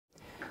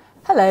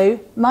Hello,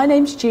 my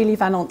name's Julie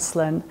van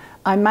Onselen.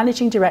 I'm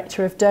Managing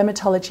Director of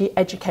Dermatology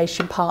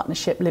Education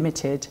Partnership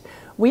Ltd.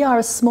 We are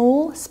a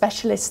small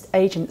specialist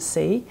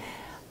agency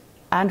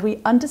and we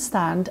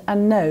understand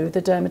and know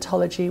the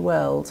dermatology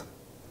world.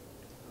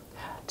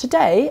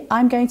 Today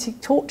I'm going to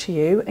talk to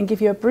you and give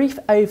you a brief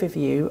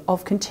overview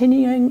of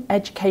continuing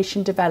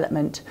education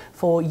development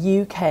for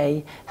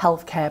UK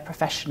healthcare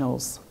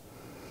professionals.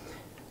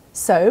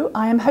 So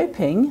I am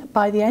hoping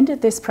by the end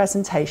of this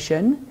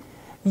presentation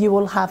you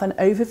will have an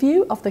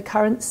overview of the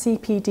current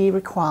CPD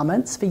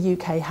requirements for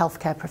UK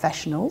healthcare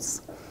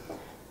professionals,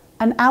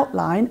 an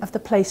outline of the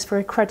place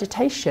for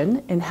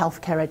accreditation in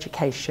healthcare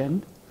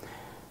education,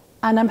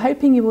 and I'm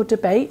hoping you will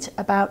debate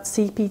about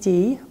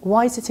CPD,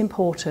 why is it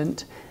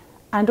important,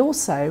 and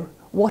also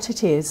what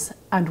it is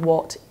and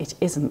what it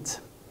isn't.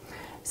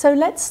 So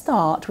let's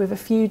start with a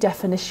few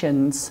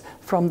definitions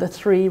from the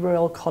three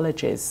Royal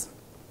Colleges.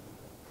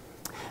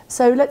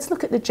 So let's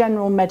look at the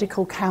General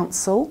Medical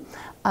Council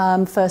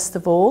first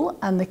of all,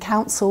 and the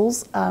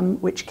councils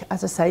which,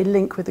 as I say,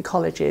 link with the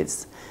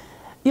colleges.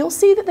 You'll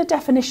see that the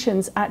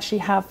definitions actually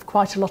have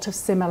quite a lot of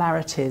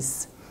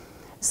similarities.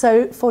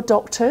 So for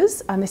doctors,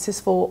 and this is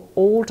for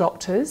all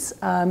doctors,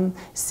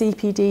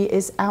 CPD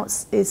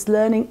is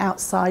learning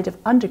outside of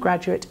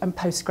undergraduate and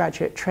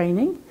postgraduate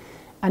training,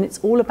 and it's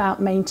all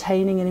about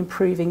maintaining and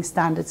improving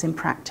standards in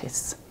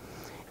practice.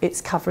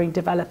 It's covering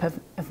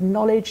development of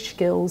knowledge,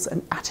 skills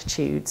and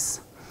attitudes,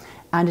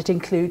 and it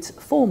includes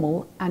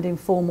formal and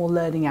informal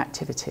learning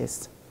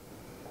activities.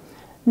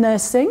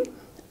 Nursing,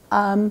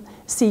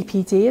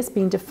 CPD has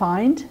been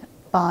defined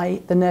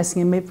by the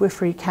Nursing and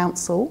Midwifery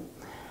Council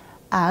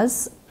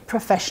as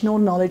professional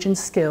knowledge and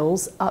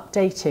skills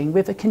updating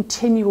with a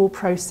continual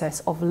process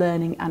of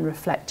learning and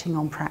reflecting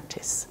on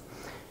practice.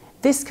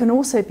 This can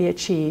also be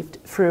achieved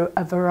through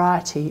a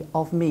variety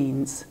of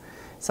means.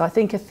 So I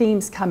think a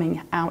theme's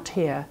coming out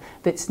here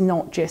that's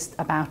not just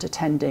about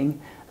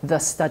attending the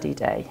study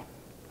day.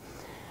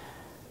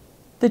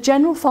 The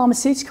General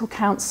Pharmaceutical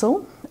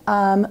Council,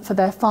 for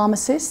their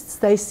pharmacists,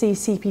 they see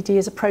CPD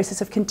as a process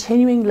of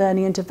continuing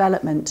learning and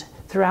development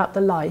throughout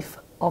the life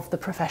of the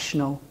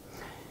professional.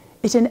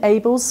 It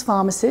enables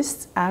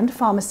pharmacists and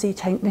pharmacy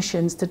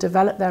technicians to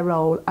develop their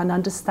role and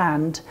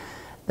understand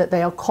that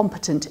they are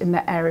competent in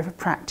their area of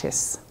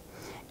practice.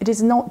 It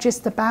is not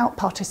just about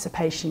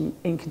participation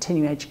in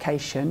continuing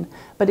education,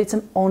 but it's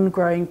an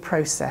ongoing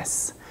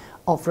process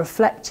of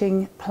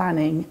reflecting,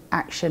 planning,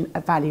 action,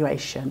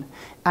 evaluation.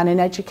 And in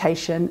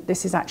education,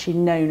 this is actually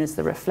known as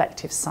the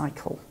reflective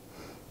cycle.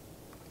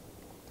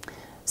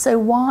 So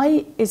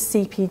why is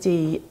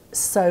CPD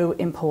so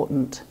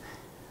important?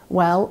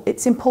 Well,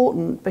 it's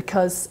important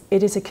because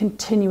it is a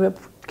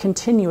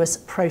continuous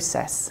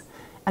process,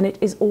 and it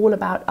is all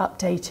about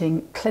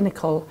updating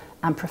clinical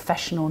and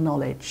professional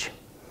knowledge.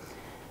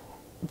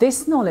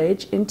 This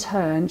knowledge, in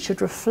turn,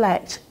 should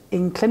reflect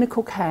in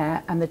clinical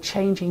care and the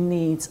changing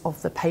needs of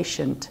the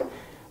patient,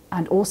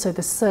 and also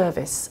the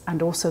service,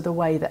 and also the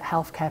way that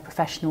healthcare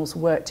professionals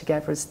work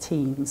together as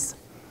teams.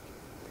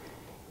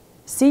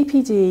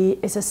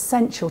 CPD is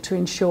essential to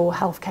ensure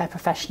healthcare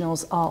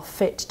professionals are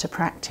fit to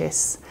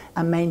practice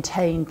and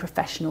maintain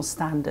professional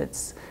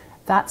standards.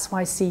 That's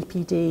why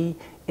CPD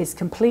is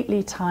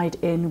completely tied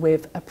in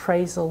with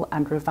appraisal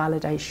and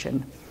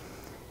revalidation.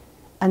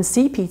 And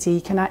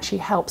CPD can actually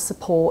help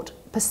support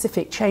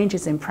specific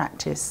changes in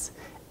practice,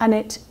 and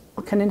it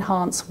can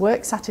enhance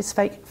work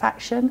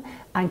satisfaction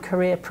and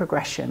career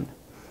progression.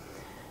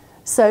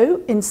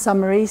 So, in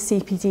summary,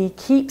 CPD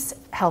keeps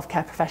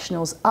healthcare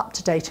professionals up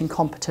to date and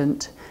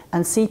competent,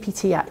 and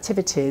CPT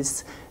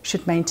activities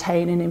should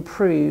maintain and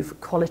improve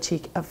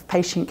quality of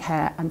patient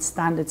care and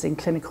standards in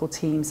clinical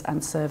teams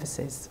and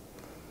services.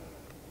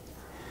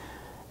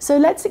 So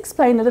let's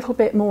explain a little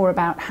bit more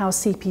about how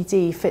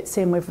CPD fits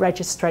in with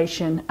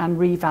registration and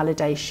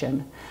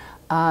revalidation,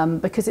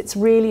 because it's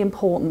really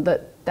important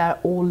that they're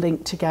all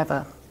linked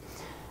together.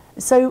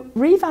 So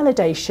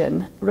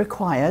revalidation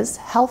requires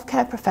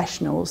healthcare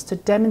professionals to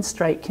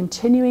demonstrate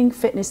continuing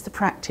fitness to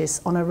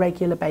practice on a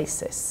regular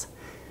basis.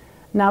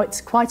 Now, it's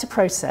quite a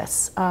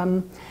process.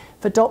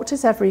 For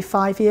doctors every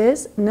 5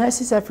 years,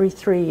 nurses every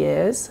 3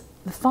 years.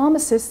 The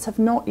pharmacists have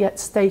not yet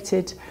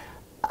stated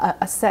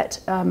a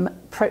set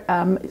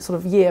sort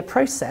of year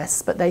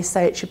process, but they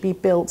say it should be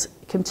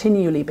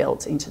continually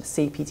built into the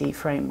CPD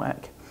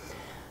framework.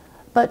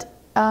 But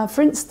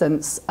for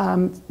instance,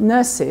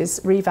 nurses,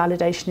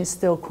 revalidation is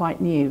still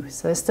quite new,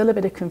 so there's still a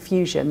bit of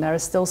confusion. There are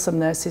still some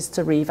nurses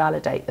to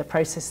revalidate. The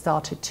process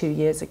started 2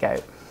 years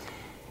ago.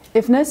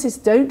 If nurses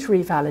don't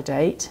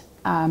revalidate,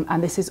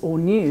 and this is all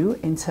new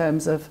in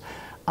terms of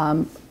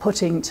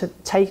taking to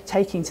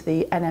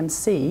the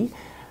NMC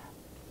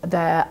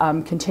their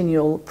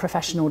continual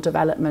professional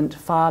development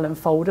file and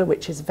folder,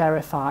 which is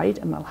verified,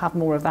 and I'll have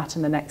more of that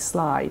in the next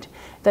slide,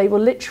 they will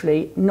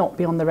literally not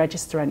be on the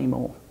register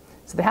anymore.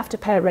 So they have to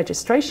pay a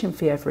registration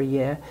fee every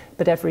year,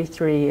 but every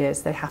 3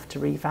 years they have to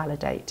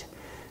revalidate.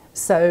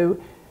 So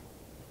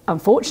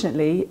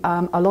unfortunately,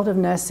 a lot of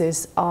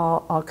nurses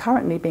are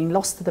currently being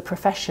lost to the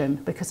profession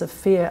because of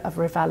fear of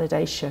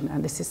revalidation,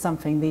 and this is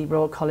something the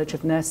Royal College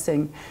of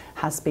Nursing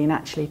has been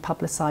actually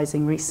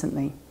publicising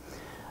recently.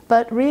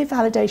 But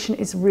revalidation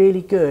is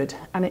really good,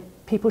 and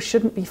people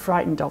shouldn't be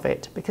frightened of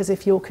it, because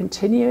if you're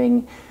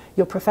continuing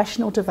your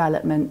professional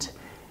development,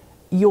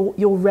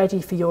 you're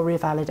ready for your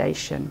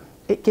revalidation.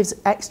 It gives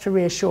extra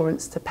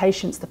reassurance to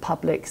patients, the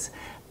publics,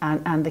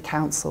 and the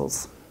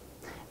councils.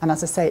 And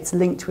as I say, it's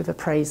linked with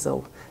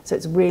appraisal. So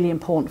it's really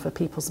important for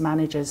people's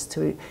managers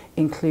to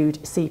include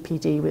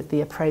CPD with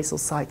the appraisal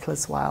cycle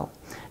as well.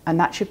 And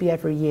that should be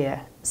every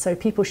year. So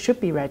people should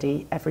be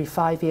ready every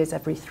 5 years,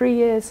 every 3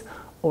 years,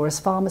 or as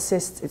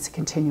pharmacists, it's a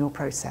continual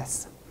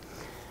process.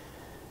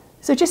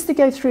 So just to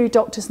go through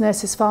doctors,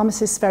 nurses,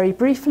 pharmacists very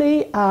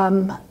briefly.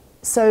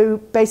 So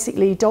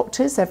basically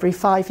doctors every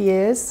 5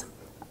 years.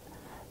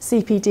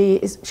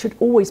 CPD should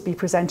always be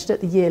presented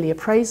at the yearly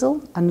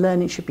appraisal, and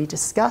learning should be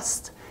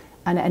discussed,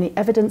 and any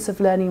evidence of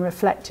learning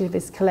reflective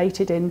is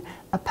collated in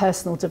a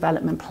personal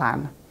development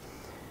plan.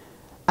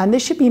 And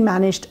this should be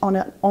managed on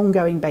an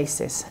ongoing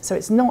basis. So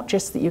it's not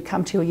just that you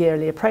come to your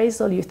yearly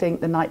appraisal, you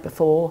think the night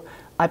before,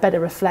 I better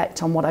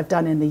reflect on what I've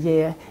done in the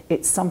year.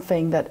 It's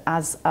something that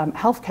as a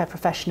healthcare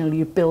professional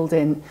you build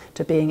in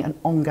to being an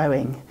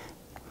ongoing.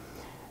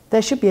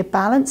 There should be a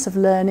balance of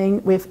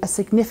learning with a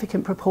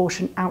significant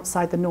proportion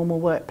outside the normal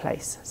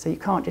workplace. So you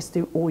can't just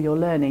do all your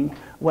learning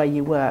where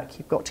you work,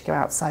 you've got to go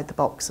outside the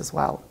box as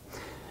well.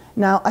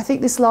 Now, I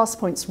think this last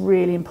point's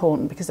really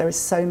important because there is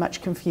so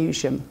much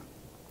confusion.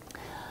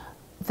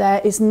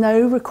 There is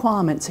no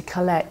requirement to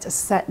collect a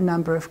set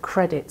number of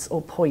credits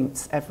or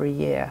points every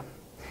year.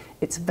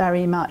 It's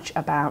very much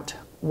about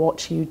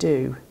what you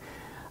do.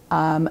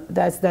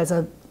 There's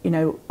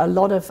a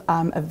lot of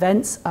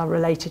events are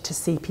related to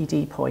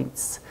CPD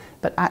points,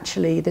 but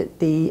actually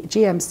the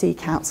GMC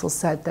Council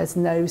said there's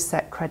no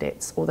set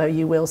credits, although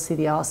you will see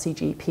the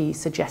RCGP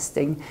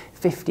suggesting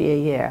 50 a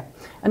year.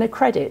 And a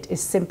credit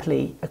is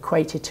simply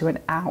equated to an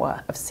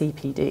hour of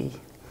CPD.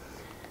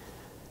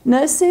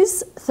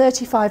 Nurses,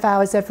 35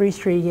 hours every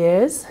 3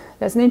 years.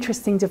 There's an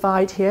interesting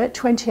divide here.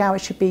 20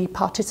 hours should be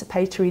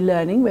participatory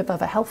learning with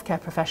other healthcare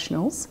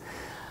professionals.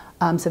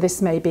 So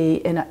this may be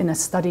in a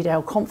study day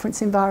or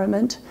conference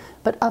environment,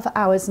 but other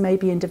hours may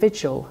be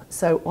individual,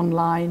 so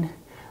online,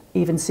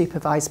 even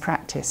supervised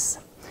practice.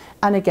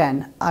 And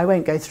again, I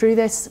won't go through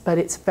this, but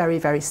it's very,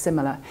 very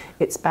similar.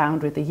 It's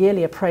bound with the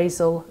yearly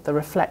appraisal, the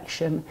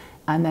reflection,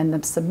 and then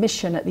the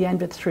submission at the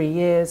end of 3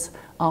 years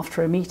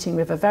after a meeting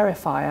with a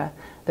verifier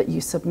that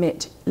you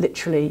submit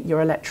literally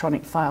your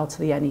electronic file to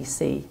the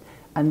NEC,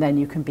 and then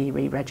you can be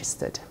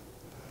re-registered.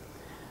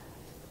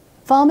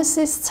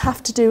 Pharmacists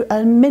have to do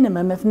a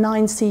minimum of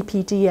 9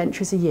 CPD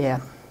entries a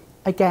year.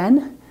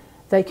 Again,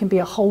 they can be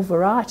a whole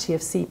variety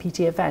of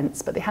CPD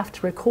events, but they have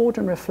to record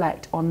and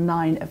reflect on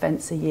 9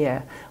 events a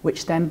year,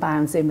 which then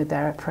bounds in with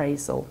their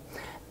appraisal.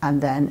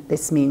 And then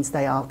this means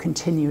they are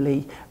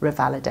continually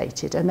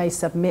revalidated, and they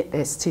submit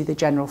this to the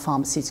General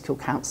Pharmaceutical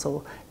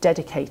Council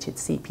dedicated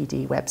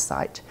CPD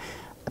website.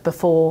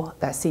 Before,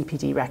 their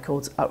CPD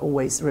records are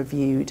always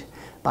reviewed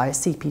by a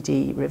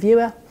CPD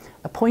reviewer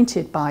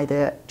appointed by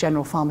the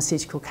General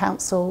Pharmaceutical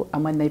Council,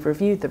 and when they've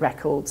reviewed the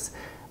records,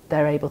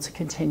 they're able to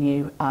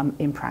continue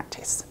in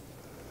practice.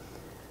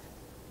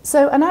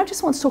 So, and I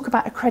just want to talk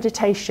about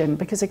accreditation,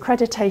 because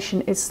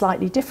accreditation is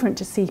slightly different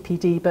to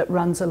CPD but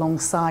runs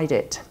alongside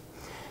it.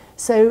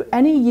 So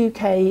any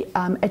UK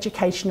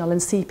educational and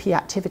CP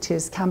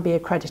activities can be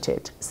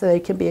accredited. So they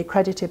can be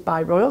accredited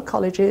by Royal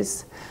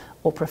Colleges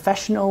or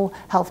professional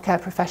healthcare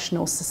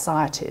professional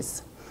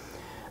societies.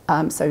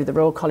 So the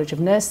Royal College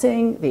of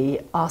Nursing, the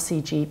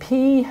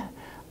RCGP,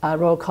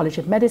 Royal College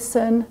of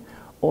Medicine,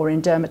 or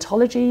in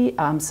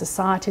dermatology,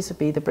 societies would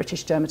be the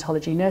British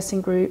Dermatology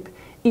Nursing Group.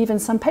 Even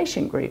some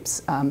patient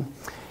groups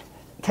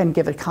can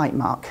give a kite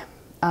mark.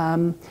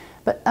 And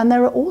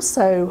there are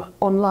also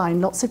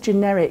online lots of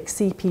generic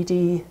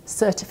CPD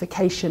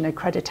certification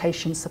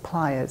accreditation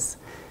suppliers.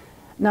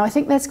 Now, I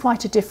think there's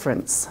quite a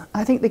difference.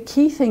 I think the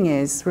key thing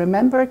is,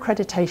 remember,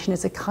 accreditation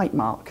is a kite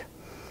mark.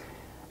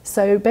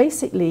 So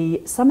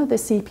basically, some of the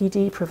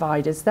CPD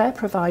providers, they're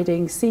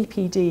providing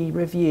CPD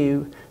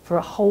review for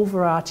a whole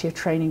variety of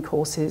training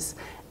courses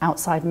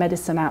outside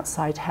medicine,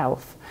 outside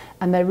health.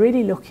 And they're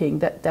really looking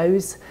that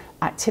those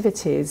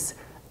activities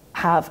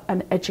have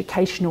an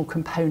educational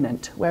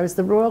component, whereas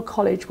the Royal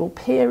College will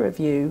peer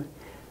review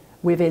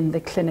within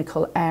the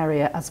clinical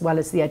area as well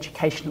as the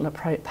educational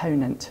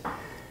component.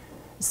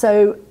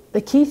 So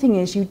the key thing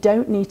is you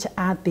don't need to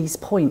add these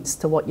points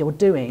to what you're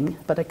doing,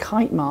 but a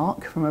kite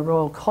mark from a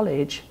Royal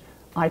College,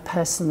 I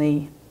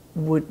personally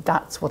would,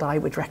 that's what I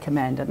would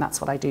recommend, and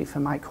that's what I do for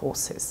my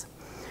courses.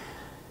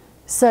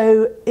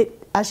 So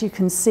as you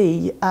can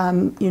see,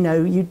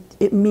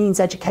 it means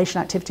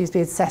education activities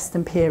be assessed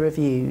and peer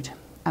reviewed.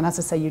 And as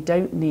I say, you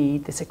don't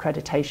need this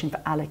accreditation for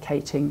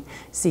allocating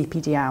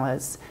CPD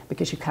hours,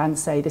 because you can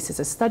say this is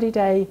a study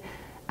day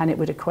and it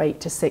would equate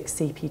to 6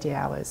 CPD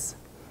hours.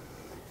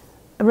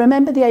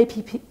 Remember the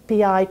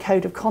APPI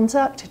Code of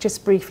Conduct,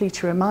 just briefly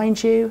to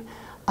remind you,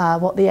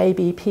 what the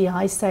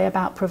ABPI say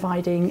about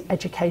providing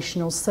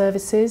educational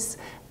services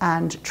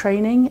and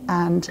training,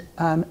 and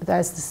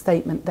there's the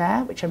statement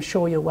there, which I'm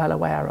sure you're well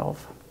aware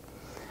of.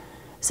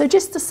 So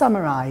just to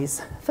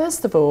summarise,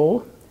 first of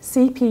all,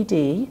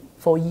 CPD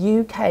for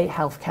UK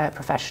healthcare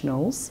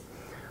professionals,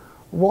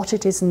 what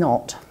it is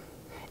not.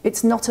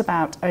 It's not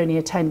about only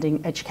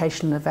attending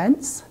educational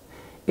events.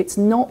 It's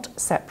not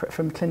separate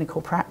from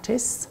clinical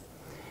practice.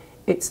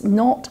 It's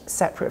not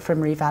separate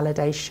from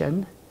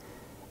revalidation.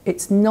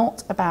 It's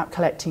not about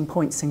collecting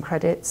points and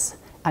credits,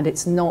 and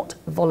it's not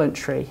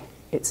voluntary.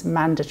 It's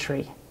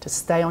mandatory to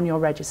stay on your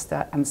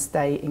register and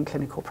stay in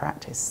clinical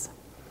practice.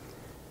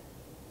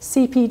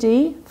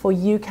 CPD for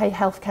UK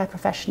healthcare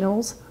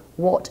professionals,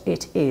 what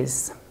it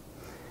is.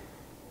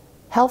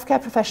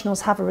 Healthcare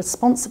professionals have a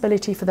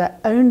responsibility for their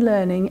own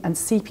learning and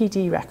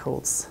CPD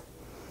records.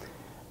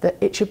 That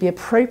it should be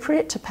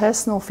appropriate to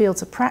personal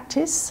fields of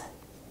practice.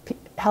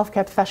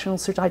 Healthcare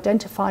professionals should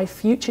identify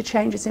future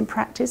changes in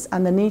practice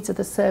and the needs of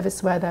the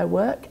service where they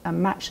work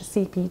and match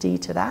the CPD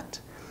to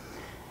that.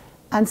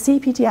 And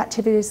CPD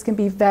activities can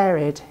be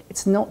varied.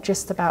 It's not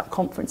just about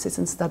conferences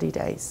and study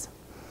days,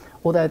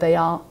 although they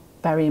are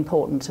very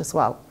important as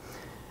well.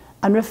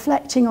 And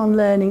reflecting on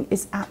learning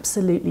is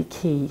absolutely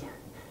key.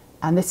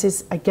 And this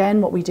is, again,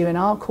 what we do in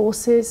our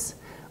courses.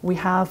 We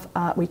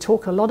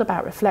talk a lot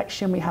about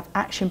reflection, we have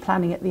action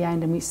planning at the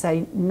end, and we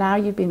say, now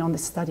you've been on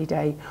this study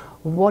day,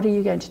 what are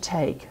you going to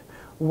take?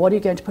 What are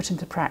you going to put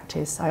into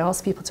practice? I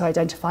ask people to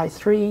identify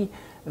 3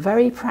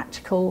 very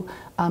practical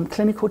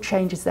clinical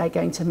changes they're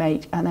going to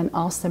make, and then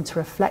ask them to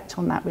reflect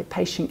on that with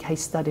patient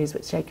case studies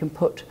which they can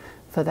put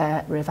for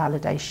their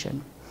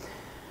revalidation.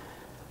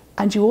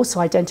 And you also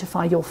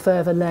identify your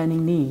further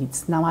learning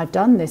needs. Now, I've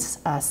done this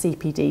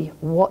CPD,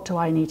 what do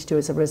I need to do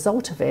as a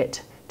result of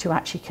it to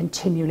actually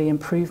continually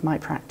improve my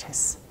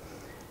practice?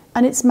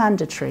 And it's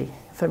mandatory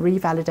for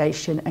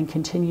revalidation and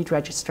continued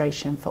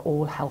registration for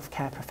all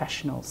healthcare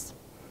professionals.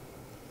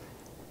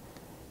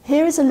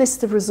 Here is a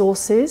list of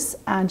resources,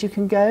 and you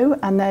can go,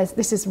 and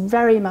this is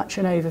very much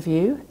an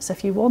overview. So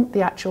if you want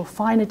the actual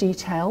finer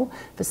detail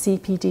for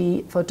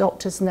CPD for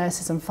doctors,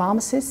 nurses and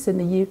pharmacists in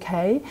the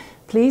UK,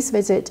 please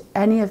visit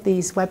any of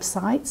these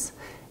websites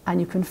and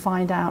you can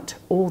find out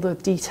all the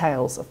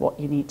details of what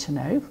you need to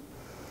know.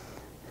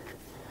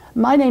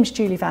 My name's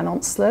Julie Van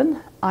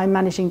Onselen. I'm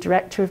Managing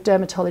Director of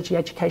Dermatology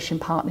Education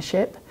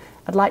Partnership.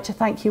 I'd like to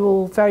thank you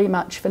all very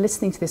much for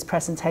listening to this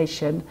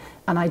presentation,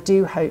 and I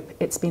do hope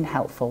it's been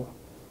helpful.